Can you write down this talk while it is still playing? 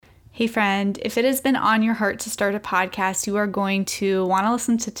Hey friend, if it has been on your heart to start a podcast, you are going to want to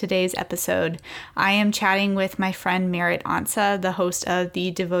listen to today's episode. I am chatting with my friend Merritt Onsa, the host of the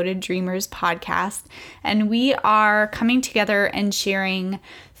Devoted Dreamers podcast, and we are coming together and sharing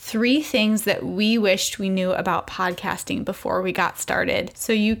 3 things that we wished we knew about podcasting before we got started.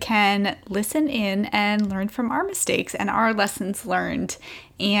 So you can listen in and learn from our mistakes and our lessons learned.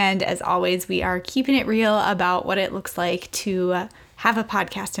 And as always, we are keeping it real about what it looks like to have a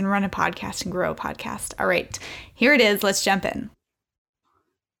podcast and run a podcast and grow a podcast. All right, here it is. Let's jump in.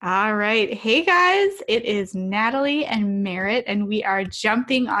 All right. Hey guys, it is Natalie and Merritt, and we are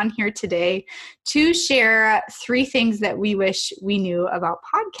jumping on here today to share 3 things that we wish we knew about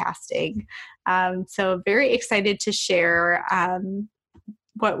podcasting. So very excited to share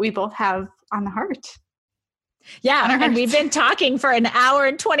what we both have on the heart. Yeah, and we've been talking for an hour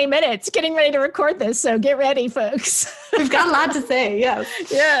and 20 minutes, getting ready to record this. So get ready, folks. We've got a lot to say. Yes.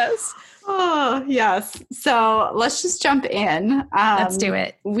 Yes. Oh, yes. So let's just jump in. Let's do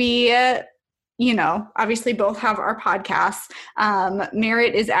it. We, obviously both have our podcasts.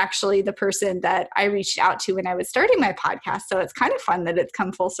 Merritt is actually the person that I reached out to when I was starting my podcast. So it's kind of fun that it's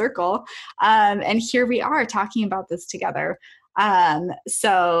come full circle. And here we are talking about this together.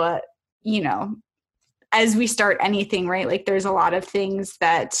 As we start anything, right? Like there's a lot of things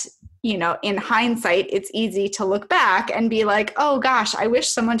that, in hindsight, it's easy to look back and be like, oh gosh, I wish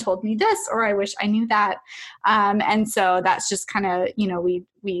someone told me this, or I wish I knew that. And so that's just kind of,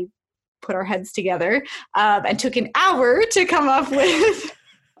 we put our heads together and took an hour to come up with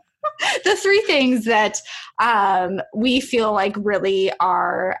the 3 things that we feel like really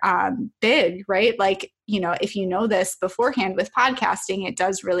are big, right? Like, if you know this beforehand with podcasting, it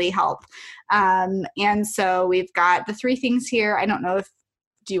does really help. And so we've got the 3 things here. I don't know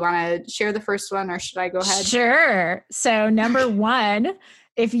do you want to share the first one or should I go ahead? Sure. So number 1,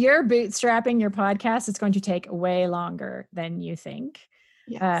 if you're bootstrapping your podcast, it's going to take way longer than you think.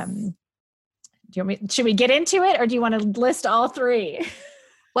 Yes. Should we get into it or do you want to list all 3?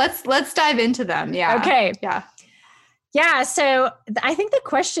 Let's dive into them. Yeah. Okay. Yeah. Yeah. So I think the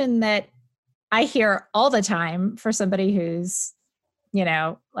question that I hear all the time for somebody who's,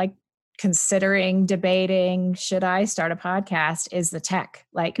 like considering, debating, should I start a podcast, is the tech.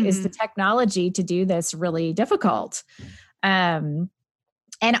 Like, is the technology to do this really difficult? And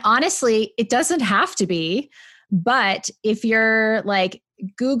honestly, it doesn't have to be. But if you're like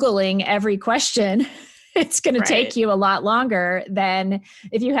Googling every question, it's going to take you a lot longer than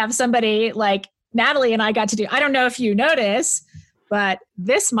if you have somebody like Natalie and I got to do. I don't know if you notice, but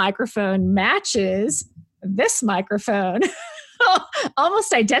this microphone matches this microphone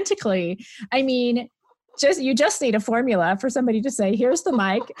almost identically. I mean, you just need a formula for somebody to say, here's the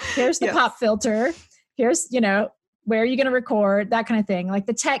mic, here's the pop filter, here's, where are you going to record, that kind of thing. Like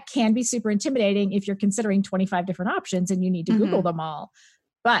the tech can be super intimidating if you're considering 25 different options and you need to Google them all.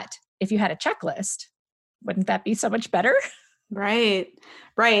 But if you had a checklist, wouldn't that be so much better? Right.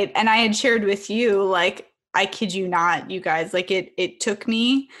 And I had shared with you, like, I kid you not, you guys, like it took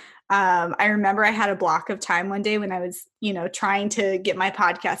me, I remember I had a block of time one day when I was, trying to get my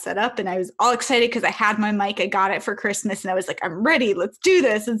podcast set up and I was all excited because I had my mic, I got it for Christmas and I was like, I'm ready, let's do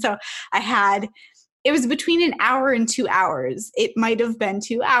this. And so it was between an hour and 2 hours. It might've been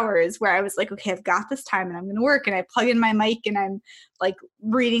 2 hours where I was like, okay, I've got this time and I'm going to work. And I plug in my mic and I'm like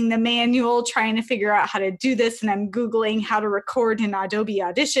reading the manual, trying to figure out how to do this. And I'm Googling how to record in Adobe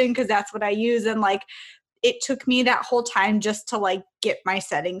Audition because that's what I use. And like, it took me that whole time just to like get my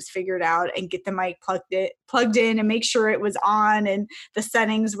settings figured out and get the mic plugged in and make sure it was on and the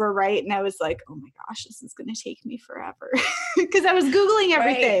settings were right. And I was like, oh my gosh, this is going to take me forever because I was Googling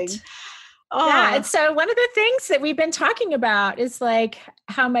everything. Right. Oh. Yeah. And so one of the things that we've been talking about is like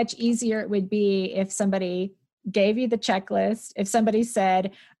how much easier it would be if somebody gave you the checklist. If somebody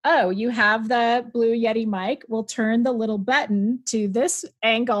said, oh, you have the Blue Yeti mic, we'll turn the little button to this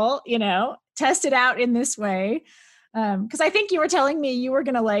angle, test it out in this way. Because I think you were telling me you were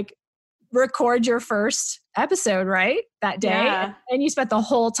going to like record your first episode, right? That day. Yeah. And you spent the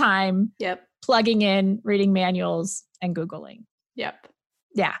whole time plugging in, reading manuals and Googling. Yep.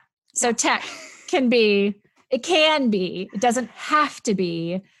 Yeah. So tech it doesn't have to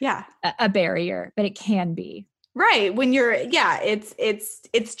be a barrier, but it can be. Right. When you're,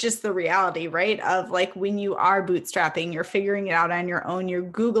 it's just the reality, right? Of like, when you are bootstrapping, you're figuring it out on your own, you're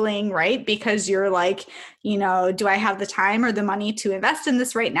Googling, right? Because you're like, do I have the time or the money to invest in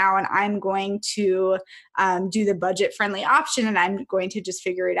this right now? And I'm going to do the budget friendly option and I'm going to just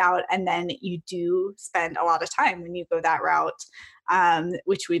figure it out. And then you do spend a lot of time when you go that route.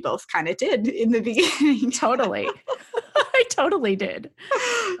 which we both kind of did in the beginning. Totally. I totally did.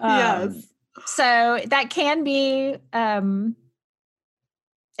 Yes. So that can be,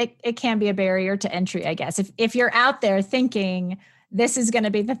 it can be a barrier to entry, I guess. If you're out there thinking this is going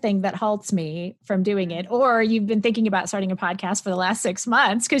to be the thing that halts me from doing it, or you've been thinking about starting a podcast for the last 6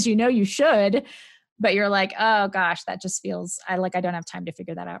 months because you know you should, but you're like, oh gosh, that just feels, I don't have time to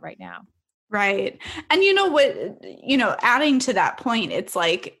figure that out right now. Right. And you know what, adding to that point, it's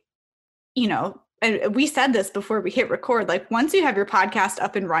like, and we said this before we hit record, like once you have your podcast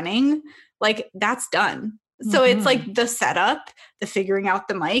up and running, like that's done. So it's like the setup, the figuring out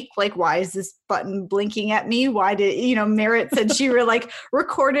the mic, like, why is this button blinking at me? Why did, Merritt said she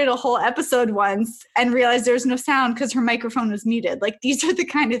recorded a whole episode once and realized there's no sound because her microphone was muted. Like, these are the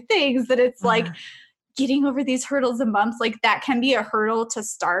kind of things that it's like getting over these hurdles and bumps, like that can be a hurdle to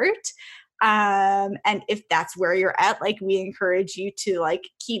start. And if that's where you're at, like, we encourage you to like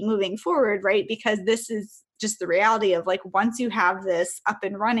keep moving forward, right? Because this is just the reality of like, once you have this up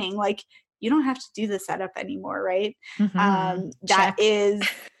and running, like, you don't have to do the setup anymore, right?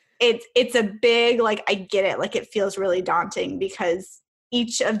 It's a big, like, I get it. Like, it feels really daunting because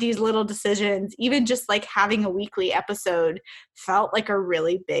each of these little decisions, even just like having a weekly episode, felt like a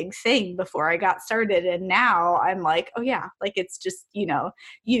really big thing before I got started. And now I'm like, oh yeah, like it's just, you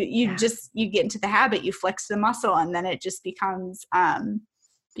get into the habit, you flex the muscle, and then it just becomes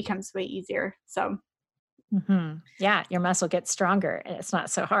way easier. So. Yeah, your muscle gets stronger and it's not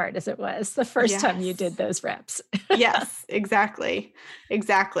so hard as it was the first time you did those reps. Yes, exactly.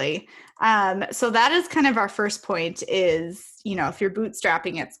 So that is kind of our first point is, if you're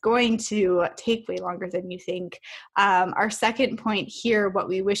bootstrapping, it's going to take way longer than you think. Our second point here, what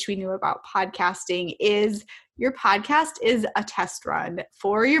we wish we knew about podcasting, is your podcast is a test run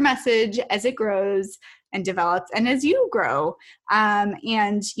for your message as it grows and develops and as you grow. And,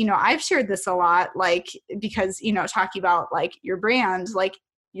 I've shared this a lot, like, because, talking about like your brand,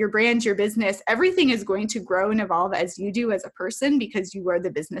 your business, everything is going to grow and evolve as you do as a person because you are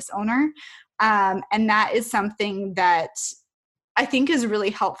the business owner. And that is something that I think is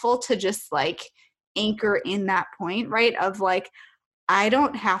really helpful to just like anchor in that point, right? Of like, I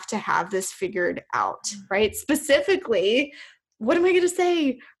don't have to have this figured out, right? Specifically, what am I going to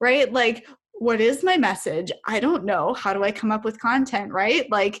say, right? Like, what is my message? I don't know. How do I come up with content, right?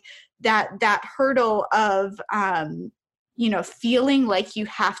 Like that hurdle of, feeling like you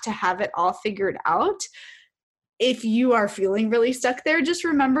have to have it all figured out. If you are feeling really stuck there, just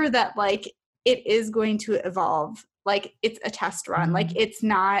remember that like it is going to evolve. Like it's a test run. Like it's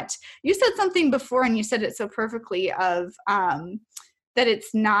not, you said something before and you said it so perfectly of, that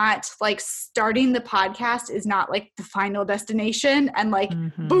it's not like starting the podcast is not like the final destination and like,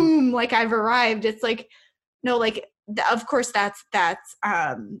 boom, like I've arrived. It's like, no, like, of course that's,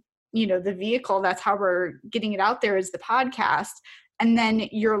 the vehicle, that's how we're getting it out there is the podcast. And then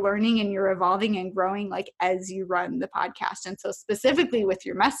you're learning and you're evolving and growing like as you run the podcast. And so specifically with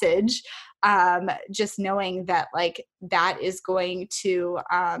your message, just knowing that like that is going to,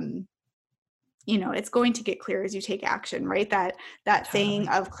 it's going to get clear as you take action, right? That totally. Saying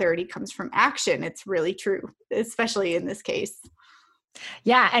of clarity comes from action. It's really true, especially in this case.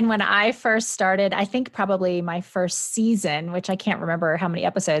 Yeah. And when I first started, I think probably my first season, which I can't remember how many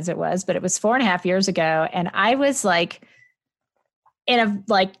episodes it was, but it was 4.5 years ago. And I was like in a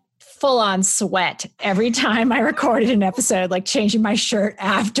like full on sweat every time I recorded an episode, like changing my shirt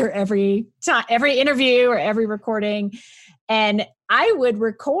after every interview or every recording. And I would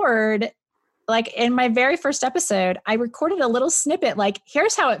record, like in my very first episode, I recorded a little snippet, like,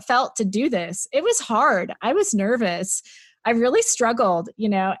 here's how it felt to do this. It was hard. I was nervous. I really struggled,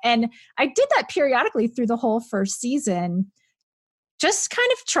 and I did that periodically through the whole first season, just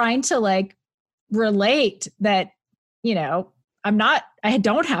kind of trying to like relate that, I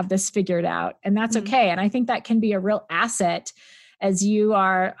don't have this figured out, and that's okay. And I think that can be a real asset as you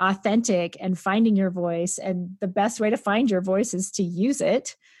are authentic and finding your voice. And the best way to find your voice is to use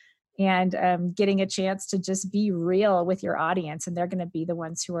it. And getting a chance to just be real with your audience. And they're going to be the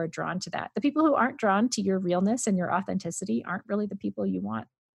ones who are drawn to that. The people who aren't drawn to your realness and your authenticity aren't really the people you want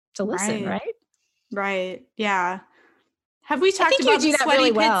to listen, right? Right. Yeah. Have we talked about the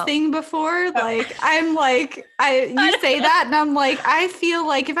sweaty pits thing before? Like, I'm like, you say that and I'm like, I feel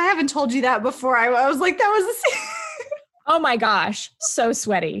like if I haven't told you that before, I was like, that was oh my gosh. So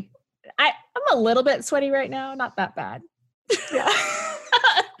sweaty. I'm a little bit sweaty right now. Not that bad. Yeah.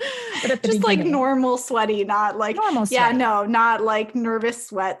 But just like normal sweaty, not like normal sweaty. Yeah, no, not like nervous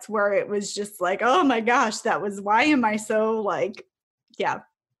sweats where it was just like, oh my gosh, why am I so like, yeah.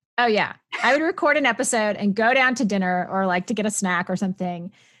 Oh yeah. I would record an episode and go down to dinner or like to get a snack or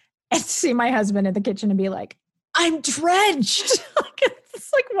something and see my husband in the kitchen and be like, I'm drenched.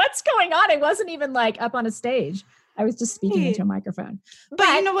 It's like, what's going on? I wasn't even like up on a stage. I was just speaking into a microphone. But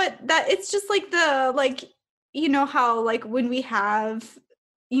you know what? That it's just like you know how like when we have,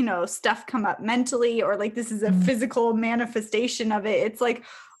 you know, stuff come up mentally or like this is a physical manifestation of it. It's like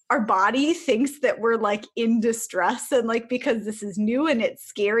our body thinks that we're like in distress and like because this is new and it's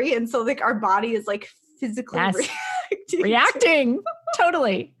scary. And so like our body is like physically reacting.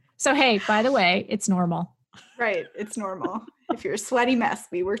 Totally. So, hey, by the way, it's normal. Right. It's normal. If you're a sweaty mess,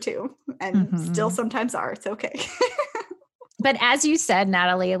 we were too, and still sometimes are. It's okay. But as you said,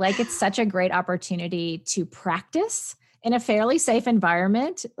 Natalie, like it's such a great opportunity to practice in a fairly safe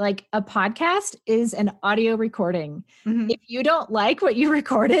environment. Like a podcast is an audio recording. If you don't like what you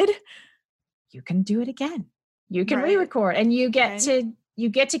recorded, you can do it again. You can re-record and you get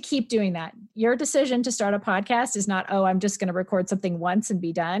to keep doing that. Your decision to start a podcast is not, oh, I'm just going to record something once and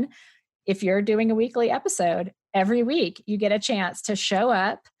be done. If you're doing a weekly episode every week, you get a chance to show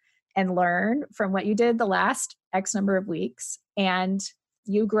up and learn from what you did the last X number of weeks, and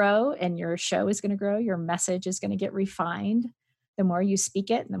you grow and your show is going to grow. Your message is going to get refined. The more you speak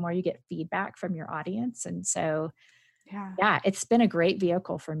it and the more you get feedback from your audience. And so, yeah, it's been a great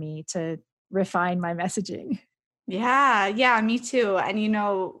vehicle for me to refine my messaging. Yeah, me too. And you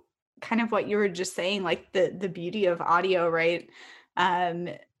know, kind of what you were just saying, like the beauty of audio, right?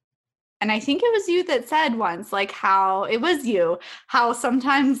 And I think it was you that said once, like how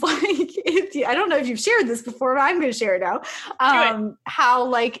sometimes like, I don't know if you've shared this before, but I'm going to share it now. How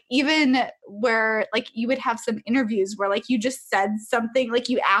like, even where like you would have some interviews where like you just said something, like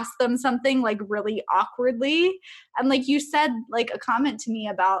you asked them something like really awkwardly. And like you said like a comment to me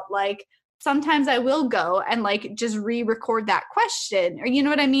about like, sometimes I will go and like just re-record that question, or you know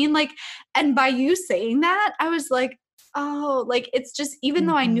what I mean? Like, and by you saying that, I was like, oh, like it's just, even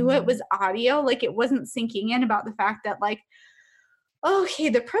though I knew it was audio, like it wasn't sinking in about the fact that like, okay,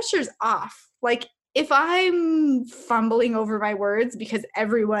 the pressure's off. Like if I'm fumbling over my words, because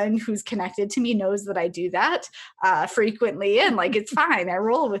everyone who's connected to me knows that I do that frequently, and like it's fine, I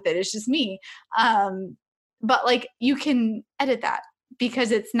roll with it, it's just me. But like you can edit that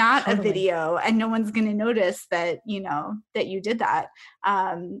because it's not a video and no one's going to notice that, you know, that you did that.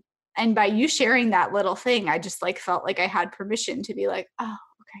 And by you sharing that little thing, I just like felt like I had permission to be like, oh,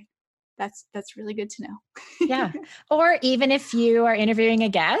 okay, that's really good to know. Yeah. Or even if you are interviewing a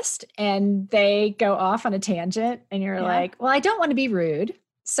guest and they go off on a tangent and you're like, well, I don't want to be rude,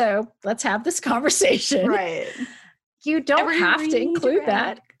 so let's have this conversation. Right. You don't have to include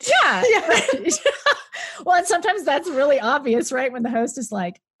that. Yeah. Right. Well, and sometimes that's really obvious, right? When the host is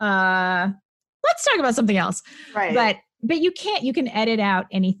like, let's talk about something else. Right. But you can edit out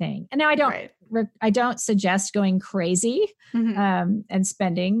anything. And now I don't suggest going crazy and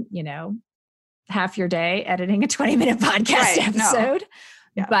spending, you know, half your day editing a 20-minute podcast episode.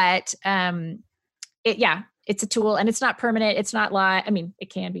 No. But it's a tool and it's not permanent. It's not live. I mean,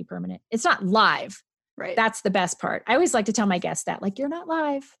 it can be permanent. It's not live. Right. That's the best part. I always like to tell my guests that, like, you're not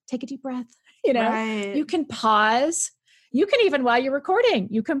live. Take a deep breath. You know, you can pause. You can even, while you're recording,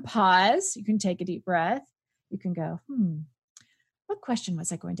 you can pause. You can take a deep breath. You can go, what question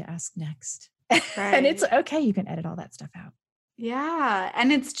was I going to ask next? And it's okay. You can edit all that stuff out. Yeah.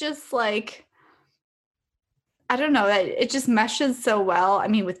 And it's just like, I don't know, that it just meshes so well. I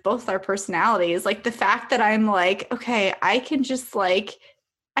mean, with both our personalities, like the fact that I'm like, okay, I can just like,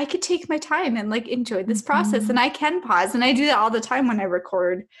 I could take my time and like enjoy this process, and I can pause. And I do that all the time when I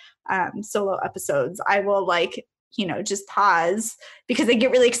record solo episodes. I will like, you know, just pause because I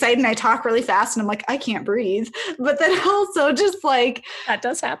get really excited and I talk really fast and I'm like, I can't breathe. But then also just like, that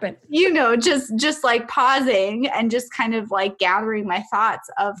does happen, you know, just like pausing and just kind of like gathering my thoughts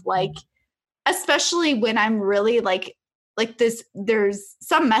of like, especially when I'm really like this, there's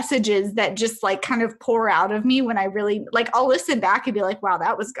some messages that just like kind of pour out of me when I really like, I'll listen back and be like, wow,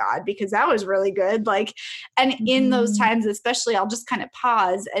 that was God, because that was really good. Like, and in those times, especially, I'll just kind of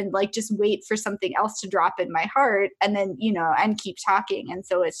pause and like, just wait for something else to drop in my heart, and then, you know, and keep talking. And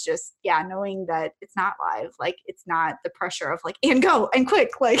so it's just, knowing that it's not live, like it's not the pressure of like, and go and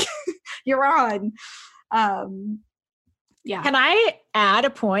quick, like you're on. Yeah. Can I add a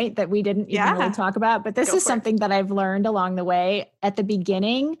point that we didn't even really talk about? But this is something that I've learned along the way. At the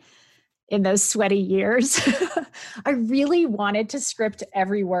beginning, in those sweaty years, I really wanted to script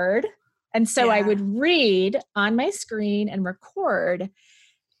every word. And so I would read on my screen and record.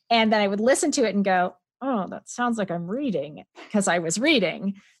 And then I would listen to it and go, oh, that sounds like I'm reading, because I was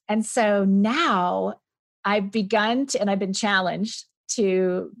reading. And so now I've begun to, and I've been challenged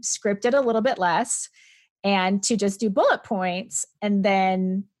to script it a little bit less and to just do bullet points and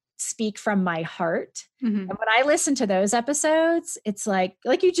then speak from my heart. Mm-hmm. And when I listen to those episodes, it's like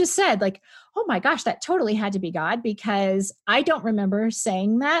you just said, like, oh my gosh, that totally had to be God, because I don't remember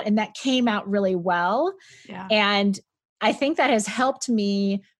saying that. And that came out really well. Yeah. And I think that has helped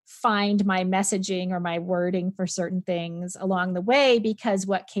me find my messaging or my wording for certain things along the way, because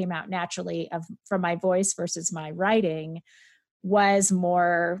what came out naturally from my voice versus my writing was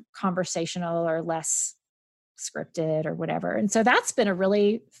more conversational or less scripted or whatever. And so that's been a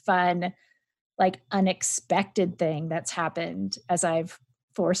really fun, like, unexpected thing that's happened as I've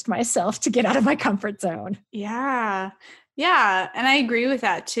forced myself to get out of my comfort zone. Yeah. Yeah. And I agree with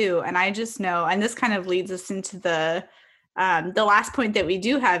that too. And I just know, and this kind of leads us into the last point that we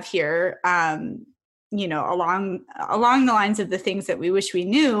do have here, along the lines of the things that we wish we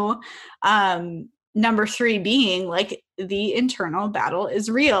knew. Number 3 being like the internal battle is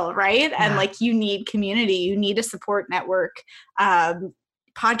real, right? Yeah. And like you need community, you need a support network,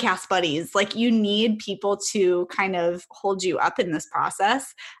 podcast buddies, like you need people to kind of hold you up in this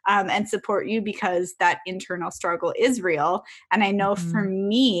process and support you, because that internal struggle is real. And I know for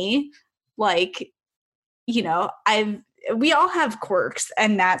me, like, we all have quirks,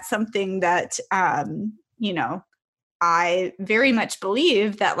 and that's something that, I very much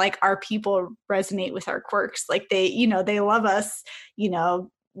believe that like our people resonate with our quirks. Like they love us,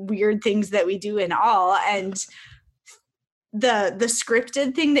 weird things that we do and all. And the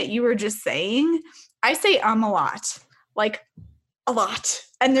scripted thing that you were just saying, I say a lot, like a lot.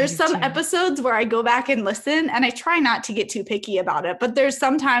 And there's some episodes where I go back and listen, and I try not to get too picky about it, but there's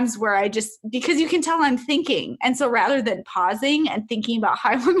some times where I just, because you can tell I'm thinking. And so rather than pausing and thinking about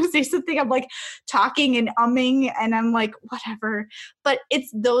how I want to say something, I'm like talking and umming, and I'm like, whatever. But it's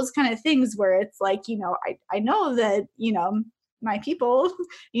those kind of things where it's like, I know that, my people,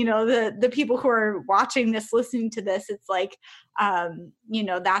 the people who are watching this, listening to this, it's like,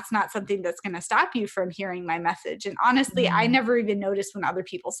 that's not something that's going to stop you from hearing my message. And honestly, I never even notice when other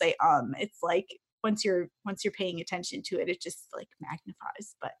people say, it's like, once you're paying attention to it, it just like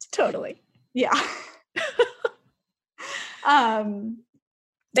magnifies, but totally. Yeah.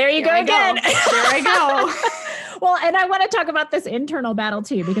 There you go again. There I go. Well, and I want to talk about this internal battle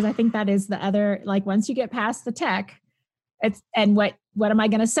too, because I think that is the other, like, once you get past the tech, and what am I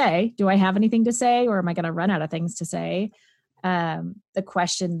going to say? Do I have anything to say, or am I going to run out of things to say? The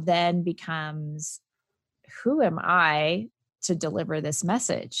question then becomes, who am I to deliver this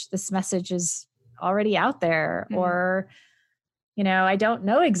message? This message is already out there, or, I don't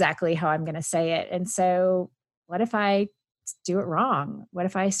know exactly how I'm going to say it. And so what if I do it wrong? What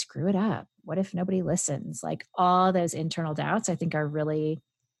if I screw it up? What if nobody listens? Like, all those internal doubts, I think, are really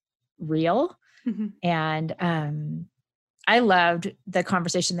real. Mm-hmm. And, I loved the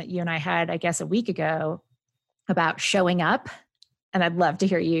conversation that you and I had, I guess, a week ago about showing up. And I'd love to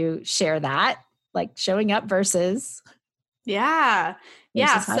hear you share that, like showing up versus. Yeah.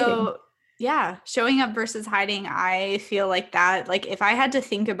 Versus so showing up versus hiding. I feel like that, like if I had to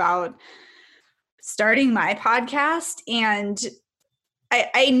think about starting my podcast, and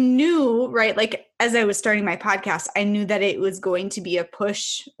I knew, right, like as I was starting my podcast, I knew that it was going to be a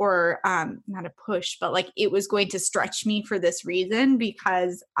push, or not a push, but like it was going to stretch me for this reason,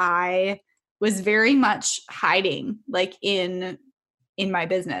 because I was very much hiding, like in my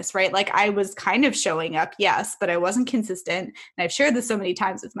business, right? Like I was kind of showing up, yes, but I wasn't consistent. And I've shared this so many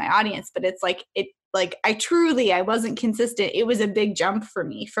times with my audience, but it's like, I wasn't consistent. It was a big jump for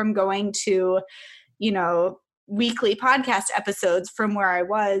me from going to, weekly podcast episodes, from where I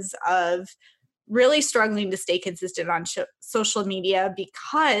was of really struggling to stay consistent on social media,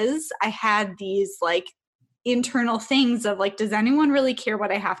 because I had these like internal things of like, does anyone really care what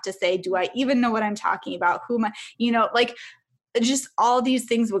I have to say? Do I even know what I'm talking about? Who am I, like just all these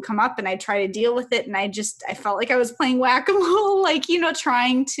things would come up, and I try to deal with it. And I felt like I was playing whack-a-mole, like,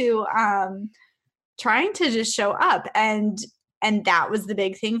 trying to just show up. And that was the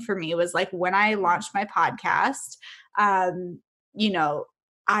big thing for me, was like when I launched my podcast,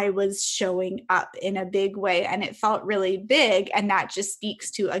 I was showing up in a big way, and it felt really big. And that just speaks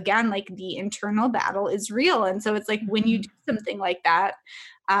to, again, like the internal battle is real. And so it's like when you do something like that,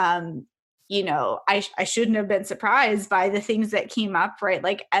 I shouldn't have been surprised by the things that came up, right?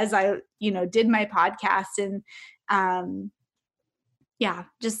 Like as I, did my podcast, and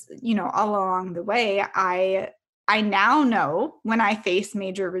just, all along the way, I now know when I face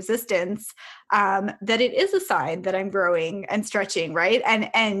major resistance, that it is a sign that I'm growing and stretching, right? And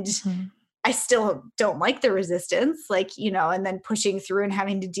I still don't like the resistance, like, and then pushing through and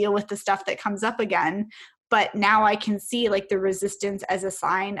having to deal with the stuff that comes up again. but now I can see like the resistance as a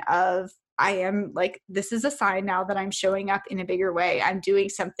sign of, I am like, this is a sign now that I'm showing up in a bigger way. I'm doing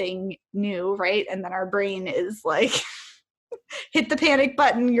something new, right? And then our brain is like, hit the panic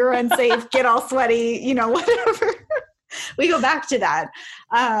button, you're unsafe, get all sweaty, whatever. We go back to that.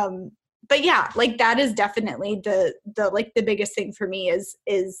 But yeah, like that is definitely the like the biggest thing for me is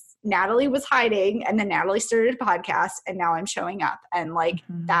Natalie was hiding, and then Natalie started a podcast, and now I'm showing up. And like,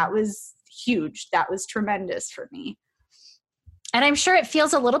 that was huge. That was tremendous for me. And I'm sure it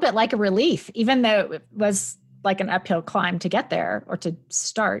feels a little bit like a relief, even though it was like an uphill climb to get there or to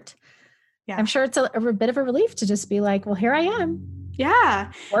start. Yeah. I'm sure it's a bit of a relief to just be like, well, here I am.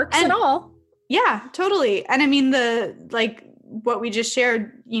 Yeah. Works and all. Yeah, totally. And I mean, what we just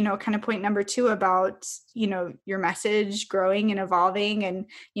shared, kind of point number 2 about, your message growing and evolving. And,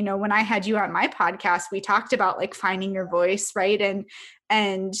 when I had you on my podcast, we talked about like finding your voice, right?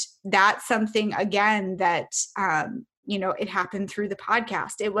 And that's something, again, that, it happened through the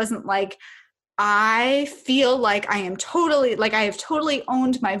podcast. It wasn't like, I feel like I have totally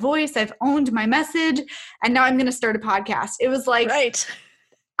owned my voice. I've owned my message, and now I'm going to start a podcast. It was like, right.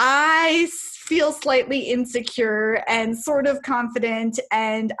 I feel slightly insecure and sort of confident.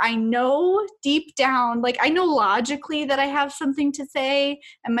 And I know deep down, like I know logically that I have something to say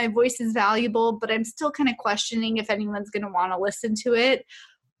and my voice is valuable, but I'm still kind of questioning if anyone's going to want to listen to it.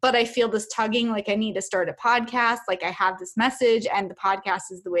 But I feel this tugging, like I need to start a podcast. Like I have this message and the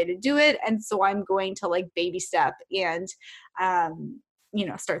podcast is the way to do it. And so I'm going to like baby step and,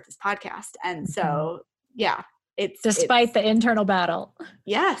 start this podcast. And so, yeah. Despite the internal battle.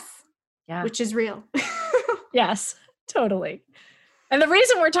 Yes. Yeah. Which is real. Yes, totally. And the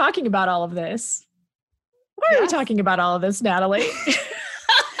reason we're talking about all of this, why are we talking about all of this, Natalie?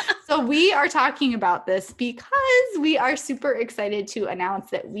 So we are talking about this because we are super excited to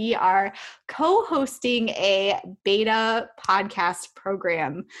announce that we are co-hosting a beta podcast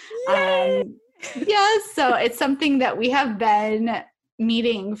program. Yes. So it's something that we have been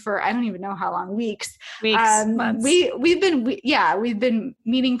meeting for, I don't even know how long, weeks. Months. We've been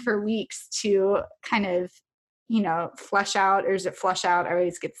meeting for weeks to kind of, flesh out, or is it flush out? I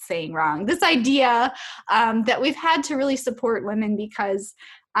always get the saying wrong. This idea that we've had to really support women because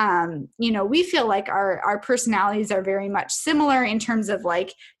we feel like our personalities are very much similar in terms of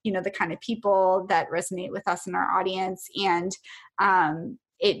like, the kind of people that resonate with us in our audience. And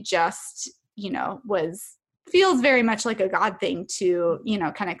it just, feels very much like a God thing to,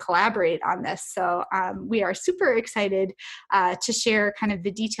 kind of collaborate on this. So we are super excited to share kind of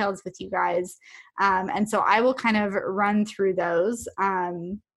the details with you guys. And so I will kind of run through those.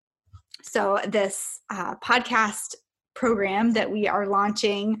 So this podcast program that we are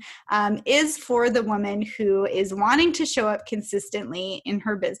launching is for the woman who is wanting to show up consistently in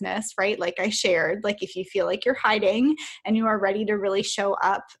her business, right? Like I shared, like if you feel like you're hiding and you are ready to really show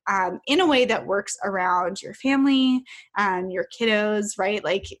up in a way that works around your family, your kiddos, right?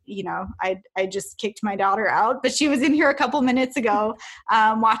 Like, I just kicked my daughter out, but she was in here a couple minutes ago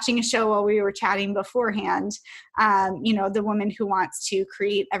watching a show while we were chatting beforehand. The woman who wants to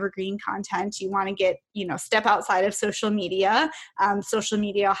create evergreen content, you want to get, step outside of social media. Social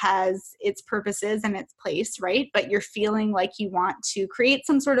media has its purposes and its place, right? But you're feeling like you want to create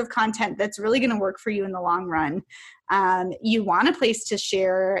some sort of content that's really going to work for you in the long run. You want a place to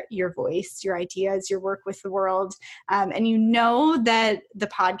share your voice, your ideas, your work with the world. And that the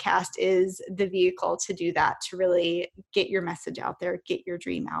podcast is the vehicle to do that, to really get your message out there, get your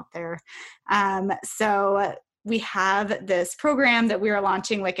dream out there. So we have this program that we are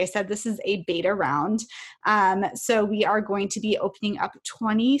launching. Like I said, this is a beta round. So we are going to be opening up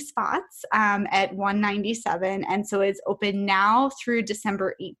 20 spots at $197. And so it's open now through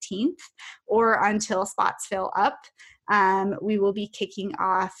December 18th or until spots fill up. We will be kicking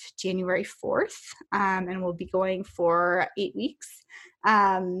off January 4th and we'll be going for 8 weeks.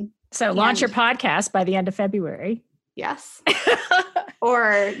 So launch your podcast by the end of February. Yes.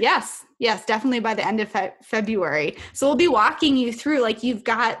 Or yes, definitely by the end of February. So we'll be walking you through, like you've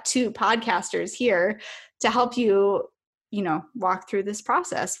got 2 podcasters here to help you, walk through this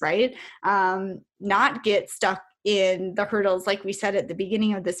process, right? Not get stuck in the hurdles, like we said at the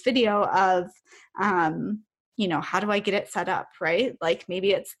beginning of this video of, how do I get it set up, right? Like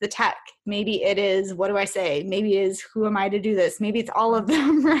maybe it's the tech, maybe it is, what do I say? Maybe it is, who am I to do this? Maybe it's all of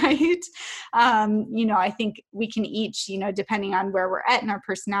them, right? I think we can each, depending on where we're at in our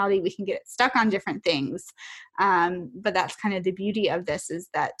personality, we can get stuck on different things. But that's kind of the beauty of this, is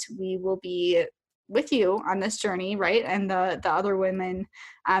that we will be, with you on this journey, right? And the other women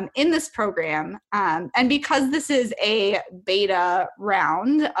in this program. And because this is a beta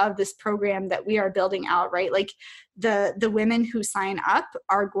round of this program that we are building out, right? Like the women who sign up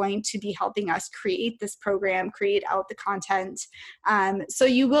are going to be helping us create this program, create out the content. So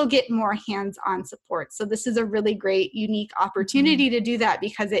you will get more hands-on support. So this is a really great, unique opportunity to do that,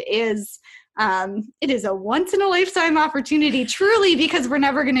 because it is a once in a lifetime opportunity, truly, because we're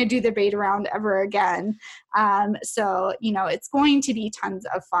never going to do the beta round ever again. So, it's going to be tons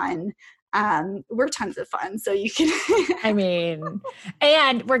of fun. We're tons of fun. So you can,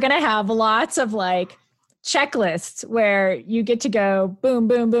 and we're going to have lots of like checklists where you get to go boom,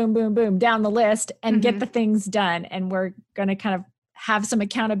 boom, boom, boom, boom down the list and get the things done. And we're going to kind of have some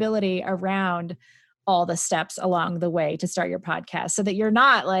accountability around all the steps along the way to start your podcast, so that you're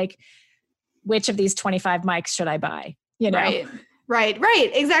not like, which of these 25 mics should I buy?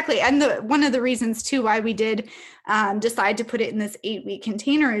 Right. Exactly. And one of the reasons too, why we did decide to put it in this 8-week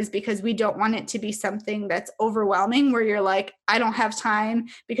container is because we don't want it to be something that's overwhelming, where you're like, I don't have time,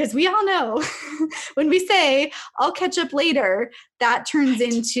 because we all know when we say I'll catch up later, that turns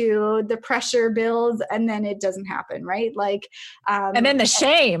into the pressure builds and then it doesn't happen. Right. Like, and then the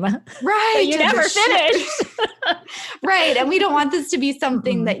shame, right. That you never finished. Right. And we don't want this to be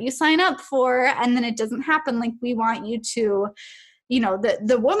something that you sign up for and then it doesn't happen. Like, we want you to,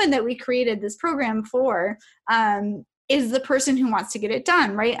 the woman that we created this program for is the person who wants to get it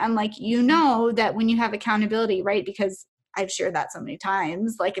done, right? And like, that when you have accountability, right? Because I've shared that so many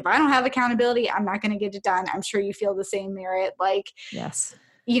times, like, if I don't have accountability, I'm not going to get it done. I'm sure you feel the same, Merritt. Like, yes,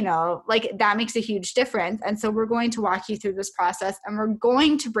 like that makes a huge difference. And so we're going to walk you through this process, and we're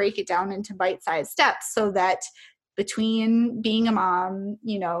going to break it down into bite-sized steps, so that between being a mom,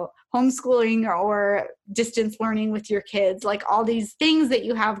 homeschooling or distance learning with your kids, like all these things that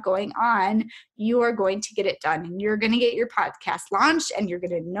you have going on, you are going to get it done, and you're going to get your podcast launched, and you're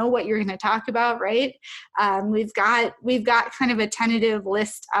going to know what you're going to talk about, right? We've got kind of a tentative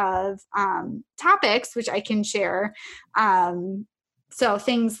list of topics, which I can share. So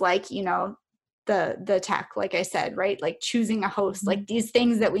things like, the tech, like I said, right? Like choosing a host, like these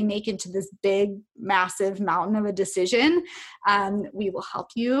things that we make into this big, massive mountain of a decision. We will help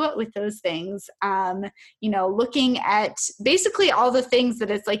you with those things. Looking at basically all the things that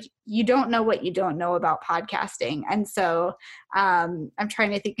it's like, you don't know what you don't know about podcasting. And so I'm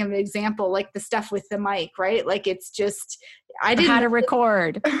trying to think of an example, like the stuff with the mic, right? Like, it's just, I didn't know how to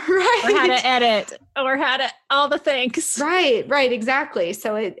record, right? Or how to edit, or how to all the things. Right, exactly.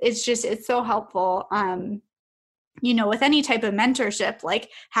 So it's so helpful. With any type of mentorship, like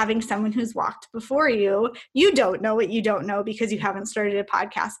having someone who's walked before you don't know what you don't know because you haven't started a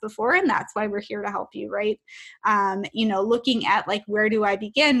podcast before. And that's why we're here to help you, right? Looking at like, where do I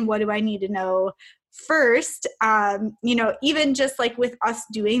begin? What do I need to know first? Even just like with us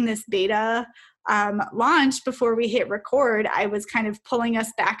doing this beta launch before we hit record, I was kind of pulling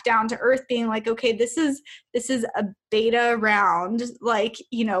us back down to earth, being like, okay, this is a beta round. Like,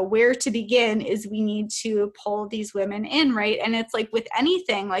 where to begin is we need to pull these women in, right? And it's like with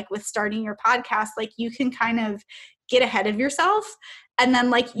anything, like with starting your podcast, like you can kind of get ahead of yourself. And then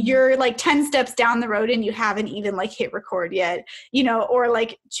like you're like 10 steps down the road and you haven't even like hit record yet, or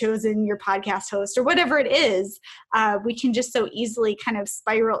like chosen your podcast host or whatever it is. We can just so easily kind of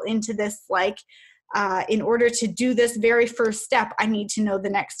spiral into this, like, in order to do this very first step, I need to know the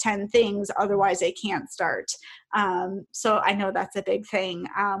next 10 things. Otherwise I can't start. So I know that's a big thing.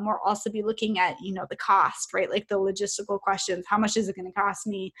 We'll also be looking at, the cost, right? Like the logistical questions. How much is it going to cost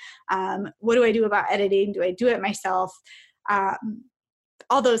me? What do I do about editing? Do I do it myself?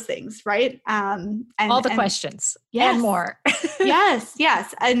 All those things, right? And all the questions, yes, and more. yes.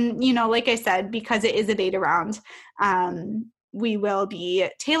 And, like I said, because it is a beta round, we will be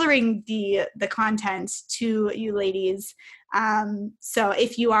tailoring the content to you ladies. So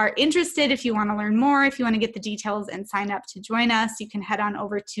if you are interested, if you want to learn more, if you want to get the details and sign up to join us, you can head on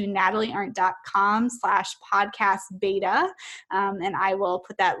over to nataliearndt.com/podcast beta. And I will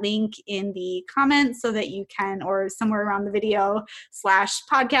put that link in the comments so that you can, or somewhere around the video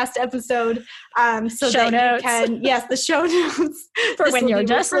 /podcast episode. So show that notes. You can, yes, the show notes for when you're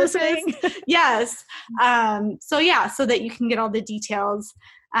just listening. Yes. So that you can get all the details.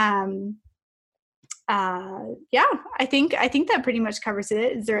 I think that pretty much covers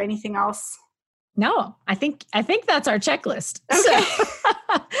it. Is there anything else? No, I think that's our checklist. Okay.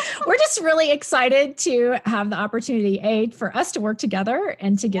 So we're just really excited to have the opportunity, for us to work together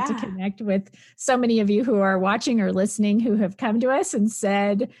and to get to connect with so many of you who are watching or listening, who have come to us and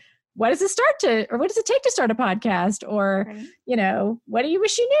said, what does it take to start a podcast? Or, Right. What do you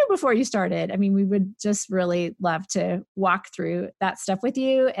wish you knew before you started? I mean, we would just really love to walk through that stuff with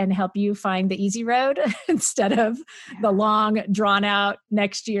you and help you find the easy road instead of the long, drawn out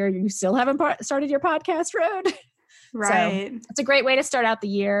next year, you still haven't started your podcast road. So Right. it's a great way to start out the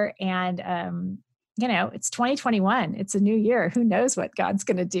year. And, it's 2021. It's a new year. Who knows what God's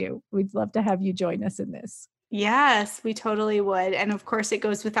going to do? We'd love to have you join us in this. Yes, we totally would. And of course, it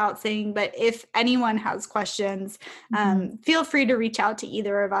goes without saying, but if anyone has questions, feel free to reach out to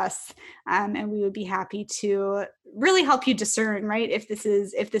either of us. And we would be happy to really help you discern, right? If this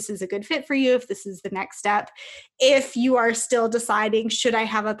is a good fit for you, if this is the next step. If you are still deciding, should I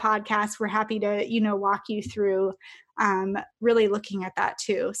have a podcast? We're happy to, walk you through really looking at that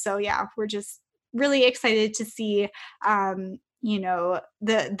too. So yeah, we're just really excited to see, the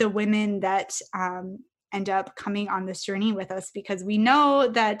women that, end up coming on this journey with us, because we know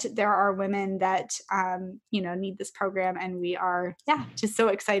that there are women that need this program, and we are just so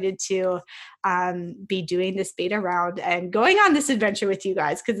excited to be doing this beta round and going on this adventure with you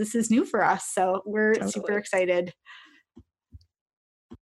guys, because this is new for us, so we're super excited.